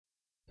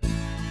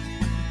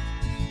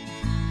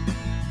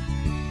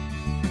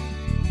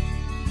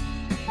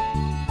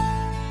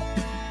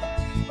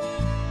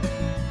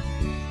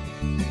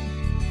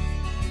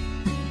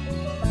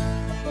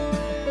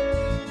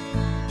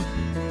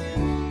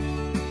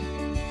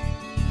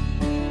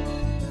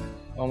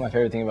Well, my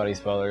favorite thing about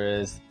East Butler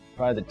is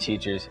probably the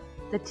teachers.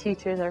 The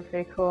teachers are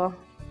pretty cool.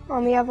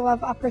 You have a lot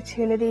of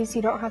opportunities.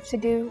 You don't have to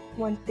do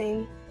one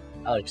thing.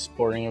 I like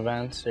sporting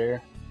events here.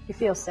 You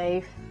feel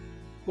safe.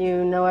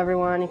 You know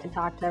everyone, you can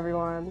talk to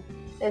everyone.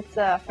 It's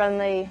a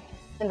friendly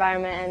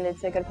environment and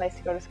it's a good place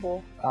to go to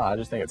school. I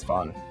just think it's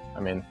fun. I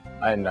mean,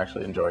 I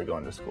actually enjoy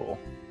going to school.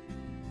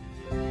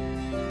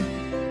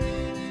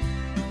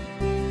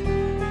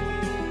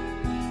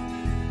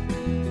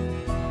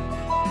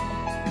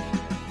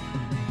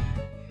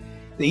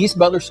 The East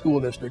Butler School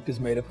District is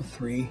made up of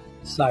 3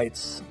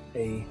 sites,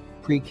 a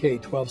pre-K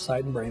 12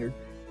 site in Brainerd,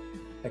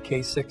 a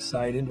K-6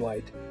 site in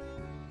Dwight,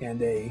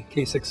 and a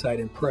K-6 site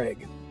in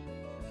Prague.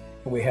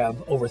 And we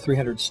have over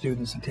 300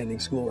 students attending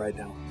school right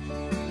now.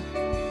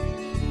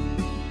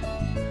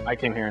 I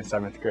came here in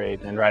 7th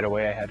grade, and right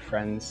away I had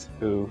friends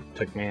who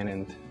took me in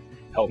and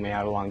helped me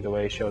out along the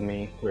way, showed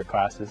me where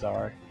classes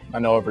are. I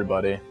know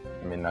everybody.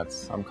 I mean,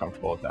 I'm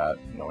comfortable with that,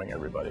 knowing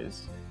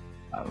everybody's,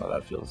 I don't know,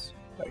 that feels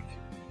like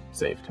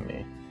safe to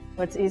me.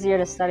 It's easier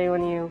to study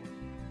when you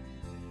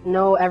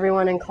know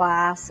everyone in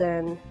class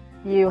and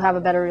you have a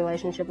better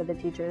relationship with the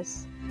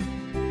teachers.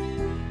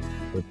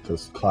 With the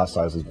class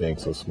sizes being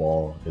so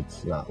small,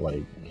 it's not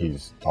like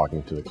he's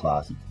talking to the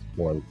class, it's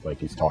more like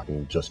he's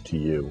talking just to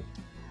you.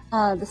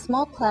 The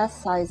small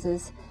class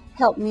sizes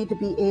help me to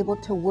be able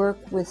to work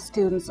with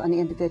students on an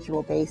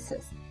individual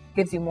basis.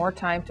 Gives you more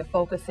time to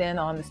focus in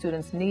on the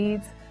students'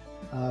 needs.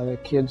 The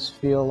kids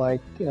feel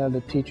like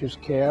the teachers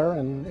care,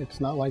 and it's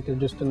not like they're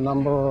just a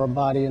number or a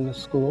body in the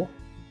school.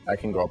 I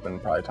can go up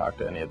and probably talk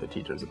to any of the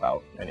teachers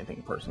about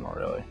anything personal,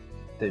 really.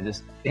 They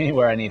just,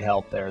 anywhere I need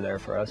help, they're there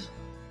for us.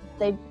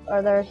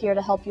 They're here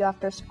to help you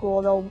after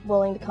school. They're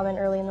willing to come in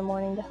early in the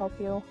morning to help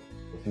you.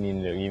 If you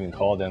need to even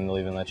call them, they'll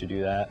even let you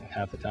do that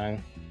half the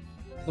time.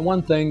 The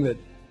one thing that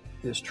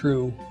is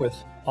true with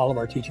all of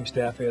our teaching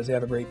staff is they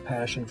have a great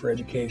passion for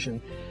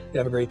education, they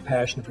have a great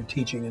passion for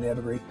teaching, and they have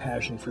a great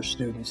passion for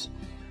students.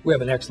 We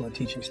have an excellent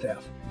teaching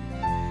staff.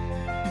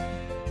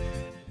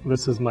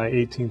 This is my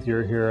 18th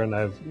year here, and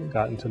I've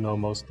gotten to know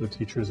most of the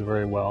teachers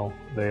very well.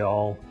 They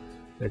all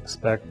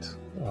expect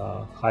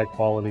high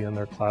quality in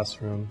their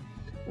classroom.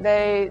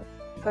 They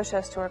push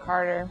us to work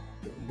harder.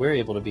 We're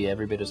able to be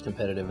every bit as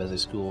competitive as a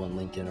school in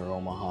Lincoln or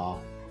Omaha.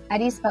 At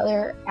East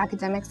Butler,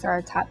 academics are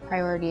our top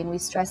priority, and we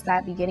stress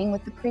that beginning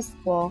with the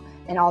preschool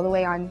and all the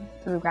way on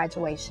through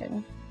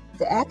graduation.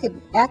 The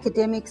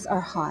academics are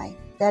high.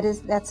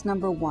 That's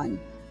number one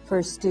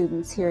for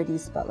students here at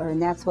East Butler, and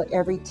that's what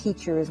every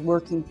teacher is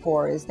working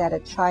for, is that a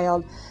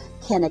child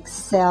can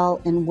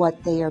excel in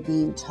what they are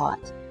being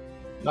taught.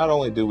 Not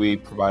only do we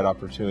provide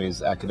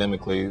opportunities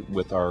academically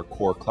with our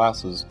core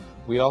classes,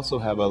 we also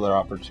have other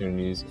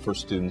opportunities for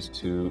students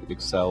to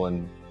excel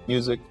in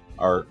music,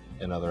 art,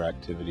 and other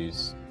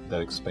activities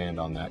that expand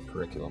on that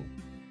curriculum.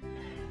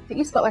 The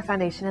East Butler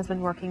Foundation has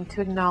been working to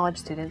acknowledge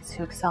students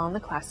who excel in the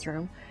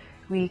classroom.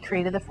 We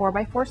created the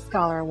 4x4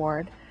 Scholar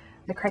Award.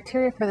 The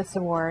criteria for this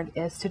award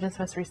is students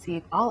must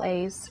receive all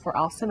A's for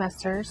all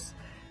semesters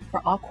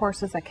for all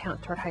courses that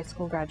count toward high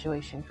school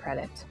graduation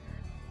credit.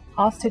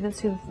 All students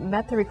who've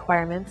met the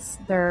requirements,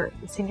 their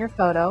senior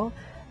photo,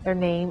 their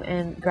name,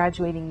 and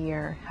graduating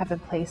year have been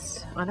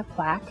placed on a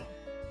plaque.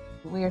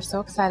 We are so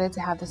excited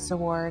to have this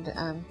award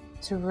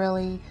to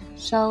really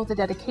show the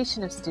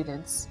dedication of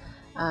students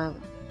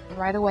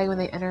right away when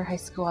they enter high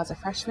school as a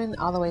freshman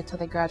all the way till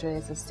they graduate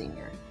as a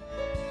senior.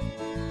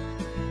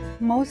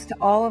 Most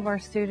all of our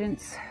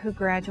students who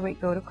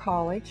graduate go to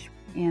college.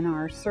 In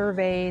our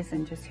surveys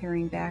and just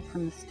hearing back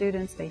from the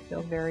students, they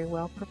feel very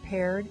well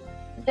prepared.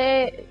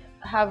 They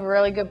have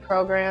really good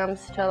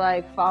programs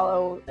to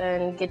follow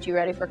and get you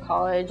ready for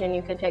college, and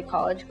you can take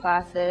college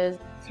classes.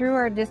 Through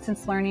our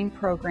distance learning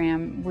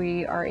program,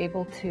 we are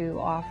able to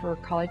offer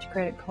college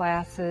credit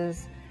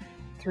classes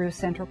through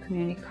Central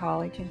Community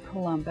College in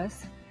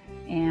Columbus,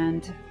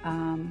 and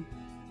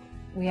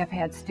we have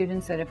had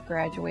students that have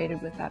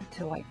graduated with up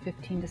to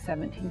 15 to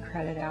 17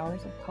 credit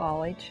hours of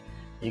college.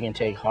 You can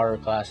take harder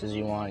classes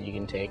you want. You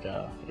can take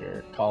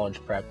your college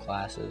prep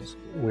classes.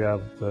 We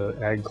have the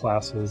ag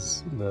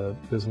classes, the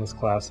business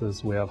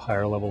classes. We have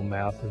higher level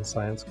math and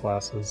science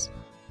classes.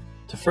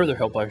 To further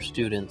help our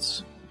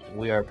students,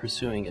 we are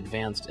pursuing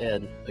advanced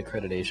ed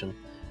accreditation.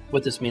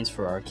 What this means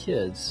for our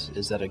kids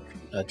is that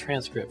a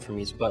transcript from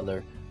East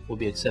Butler will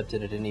be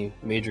accepted at any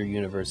major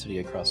university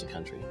across the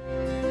country.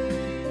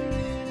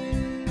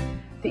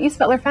 The East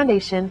Butler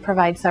Foundation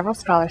provides several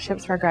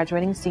scholarships for our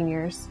graduating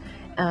seniors.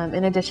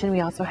 In addition,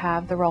 we also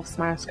have the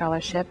Rolfsmeyer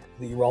Scholarship.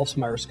 The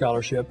Rolfsmeyer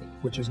Scholarship,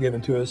 which is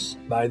given to us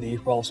by the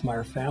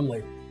Rolfsmeyer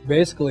family,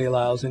 basically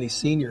allows any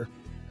senior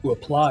who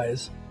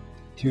applies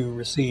to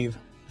receive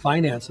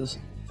finances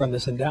from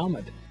this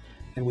endowment.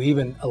 And we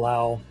even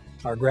allow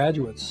our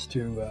graduates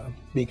to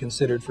be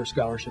considered for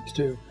scholarships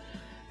too.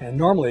 And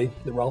normally,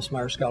 the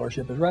Rolfsmeyer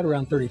Scholarship is right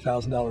around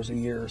 $30,000 a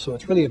year, so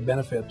it's really a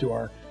benefit to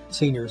our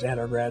seniors and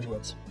our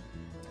graduates.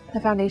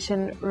 The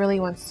foundation really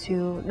wants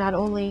to not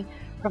only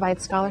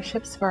provide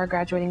scholarships for our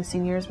graduating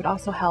seniors, but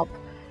also help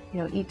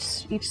each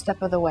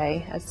step of the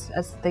way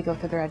as they go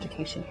through their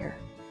education here.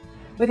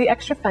 With the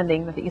extra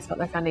funding that the East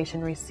Butler Foundation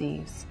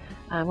receives,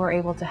 we're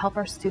able to help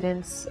our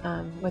students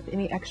with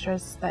any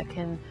extras that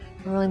can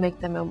really make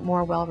them a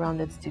more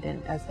well-rounded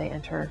student as they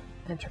enter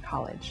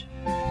college.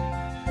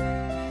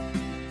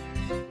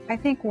 I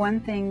think one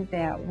thing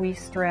that we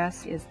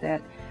stress is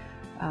that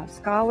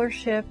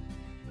scholarship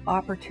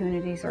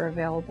opportunities are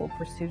available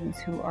for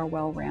students who are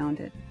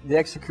well-rounded. The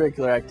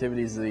extracurricular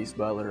activities at East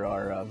Butler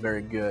are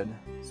very good,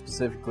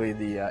 specifically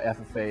the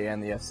FFA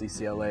and the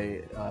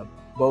FCCLA.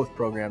 Both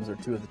programs are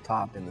two of the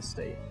top in the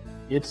state.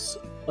 It's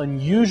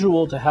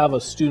unusual to have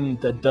a student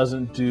that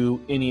doesn't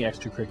do any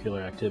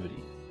extracurricular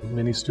activity.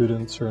 Many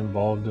students are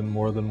involved in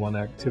more than one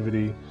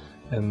activity,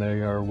 and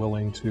they are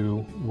willing to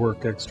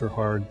work extra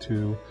hard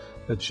to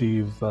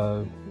achieve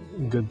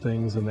good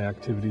things in the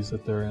activities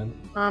that they're in.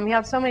 You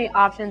have so many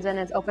options, and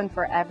it's open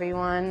for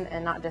everyone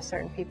and not just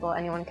certain people.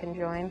 Anyone can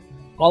join.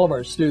 All of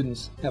our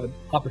students have an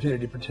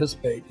opportunity to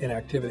participate in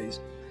activities,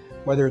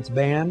 whether it's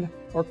band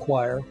or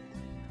choir,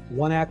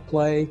 one-act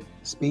play,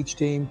 speech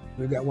team.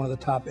 We've got one of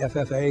the top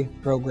FFA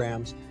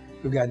programs.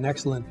 We've got an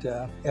excellent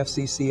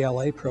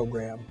FCCLA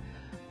program.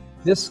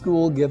 This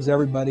school gives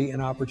everybody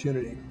an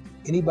opportunity.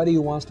 Anybody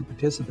who wants to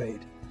participate,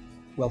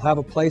 we'll have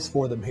a place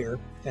for them here,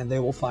 and they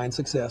will find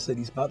success at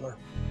East Butler.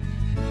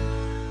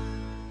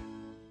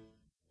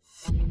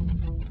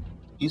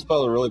 East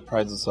Butler really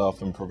prides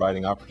itself in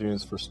providing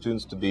opportunities for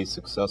students to be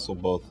successful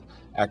both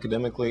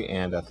academically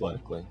and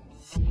athletically.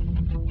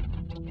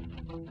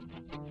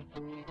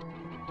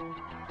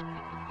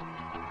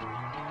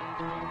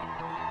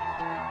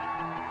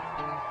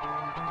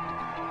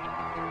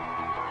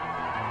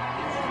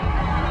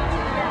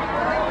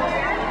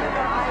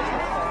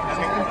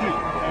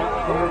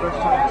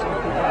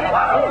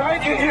 All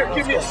right, here,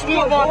 give me a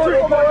steal on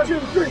 3, 1, 2,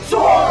 3,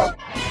 soar!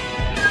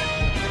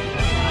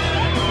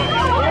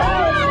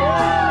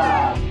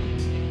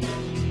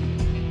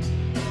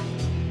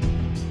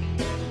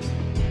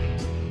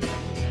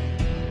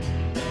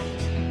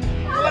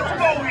 Let's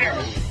go here!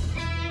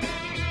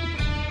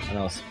 I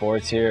know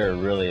sports here are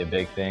really a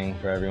big thing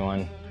for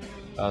everyone.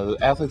 The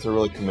athletes are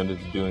really committed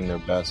to doing their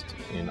best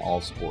in all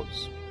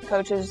sports.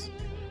 Coach is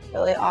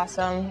really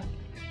awesome.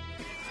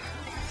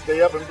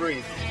 Stay up and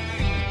breathe.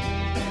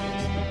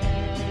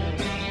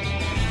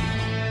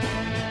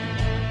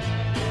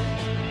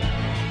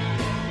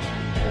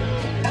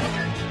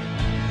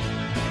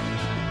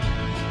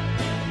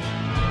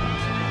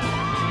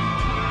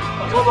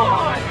 Come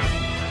on!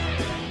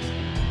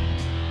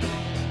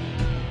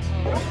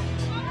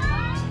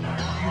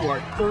 You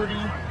are 30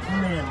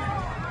 men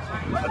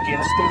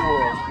against the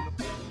world.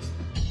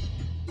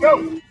 Go!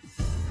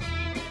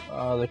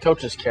 The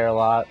coaches care a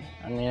lot.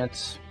 I mean,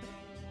 it's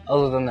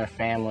other than their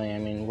family. I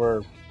mean,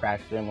 we're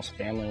practically almost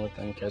family with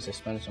them because they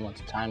spend so much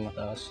time with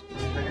us.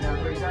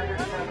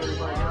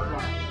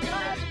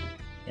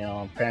 You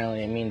know,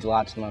 apparently it means a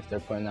lot to them if they're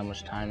putting that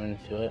much time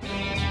into it.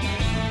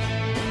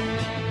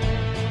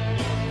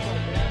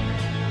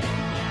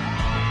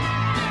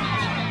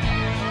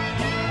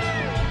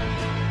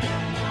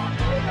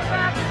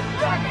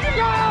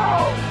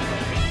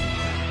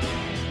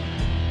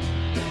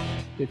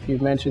 If you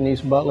mention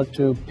East Butler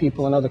to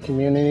people in other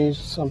communities,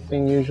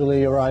 something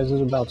usually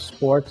arises about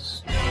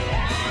sports.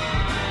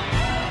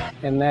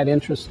 And that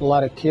interests a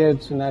lot of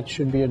kids, and that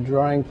should be a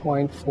drawing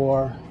point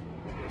for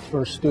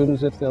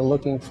students if they're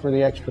looking for the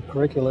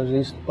extracurriculars.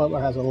 East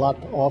Butler has a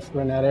lot to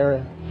offer in that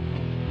area.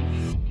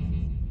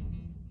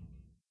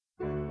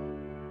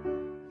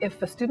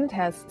 If a student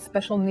has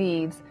special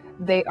needs,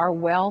 they are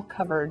well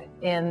covered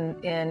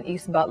in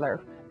East Butler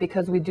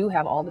because we do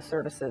have all the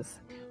services.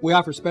 We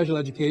offer special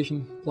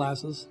education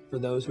classes for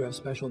those who have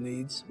special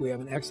needs. We have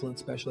an excellent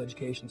special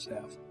education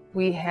staff.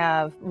 We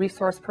have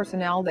resource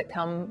personnel that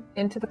come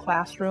into the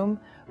classroom.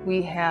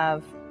 We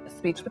have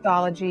speech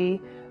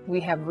pathology. We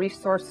have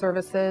resource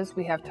services.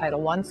 We have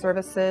Title I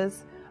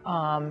services.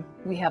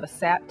 We have a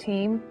SAT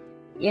team.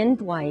 In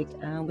Dwight,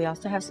 we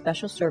also have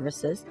special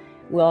services.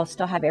 We'll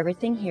still have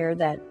everything here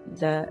that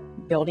the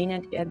building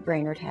at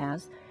Brainerd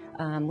has.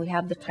 We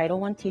have the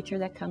Title I teacher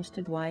that comes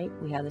to Dwight.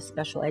 We have the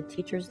special ed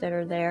teachers that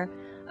are there.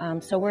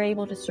 So we're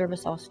able to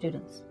service all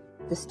students.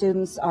 The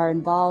students are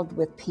involved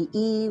with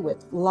PE,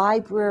 with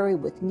library,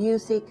 with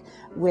music,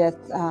 with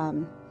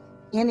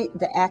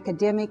the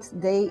academics.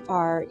 They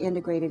are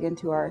integrated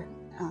into our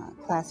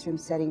classroom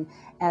setting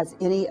as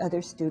any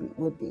other student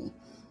would be.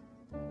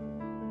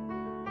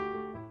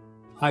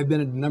 I've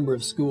been at a number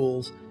of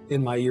schools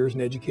in my years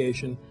in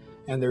education,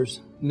 and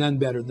there's none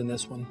better than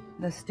this one.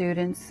 The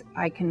students,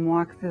 I can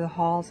walk through the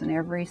halls and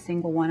every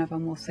single one of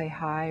them will say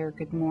hi or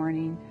good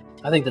morning.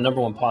 I think the number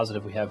one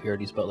positive we have here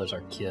at East Butler is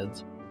our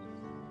kids.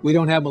 We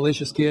don't have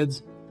malicious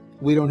kids.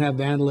 We don't have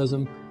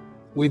vandalism.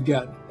 We've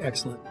got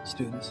excellent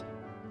students.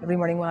 Every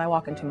morning when I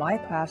walk into my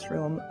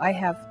classroom, I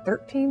have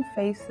 13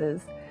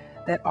 faces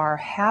that are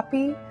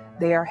happy.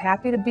 They are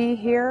happy to be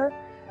here.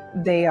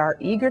 They are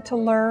eager to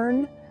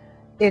learn.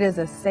 It is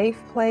a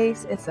safe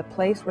place. It's a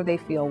place where they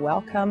feel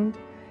welcomed,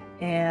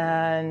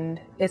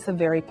 and it's a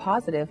very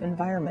positive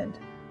environment.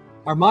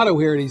 Our motto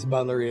here at East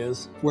Butler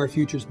is, where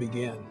futures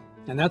begin.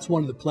 And that's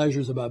one of the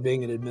pleasures about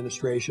being in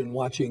administration,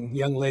 watching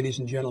young ladies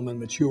and gentlemen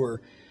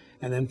mature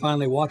and then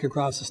finally walk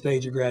across the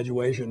stage of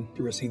graduation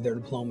to receive their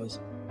diplomas.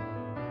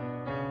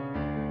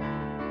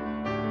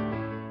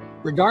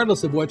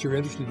 Regardless of what you're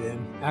interested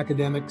in,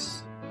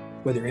 academics,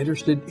 whether you're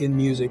interested in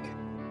music,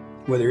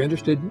 whether you're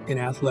interested in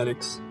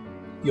athletics,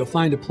 you'll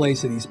find a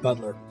place at East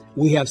Butler.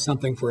 We have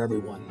something for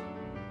everyone.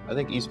 I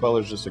think East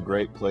Butler is just a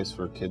great place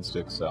for kids to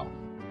excel.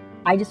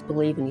 I just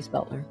believe in East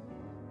Butler.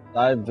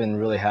 I've been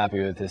really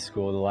happy with this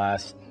school the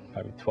last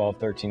probably 12,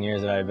 13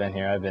 years that I've been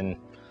here. I've been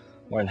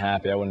more than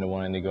happy. I wouldn't have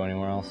wanted to go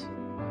anywhere else.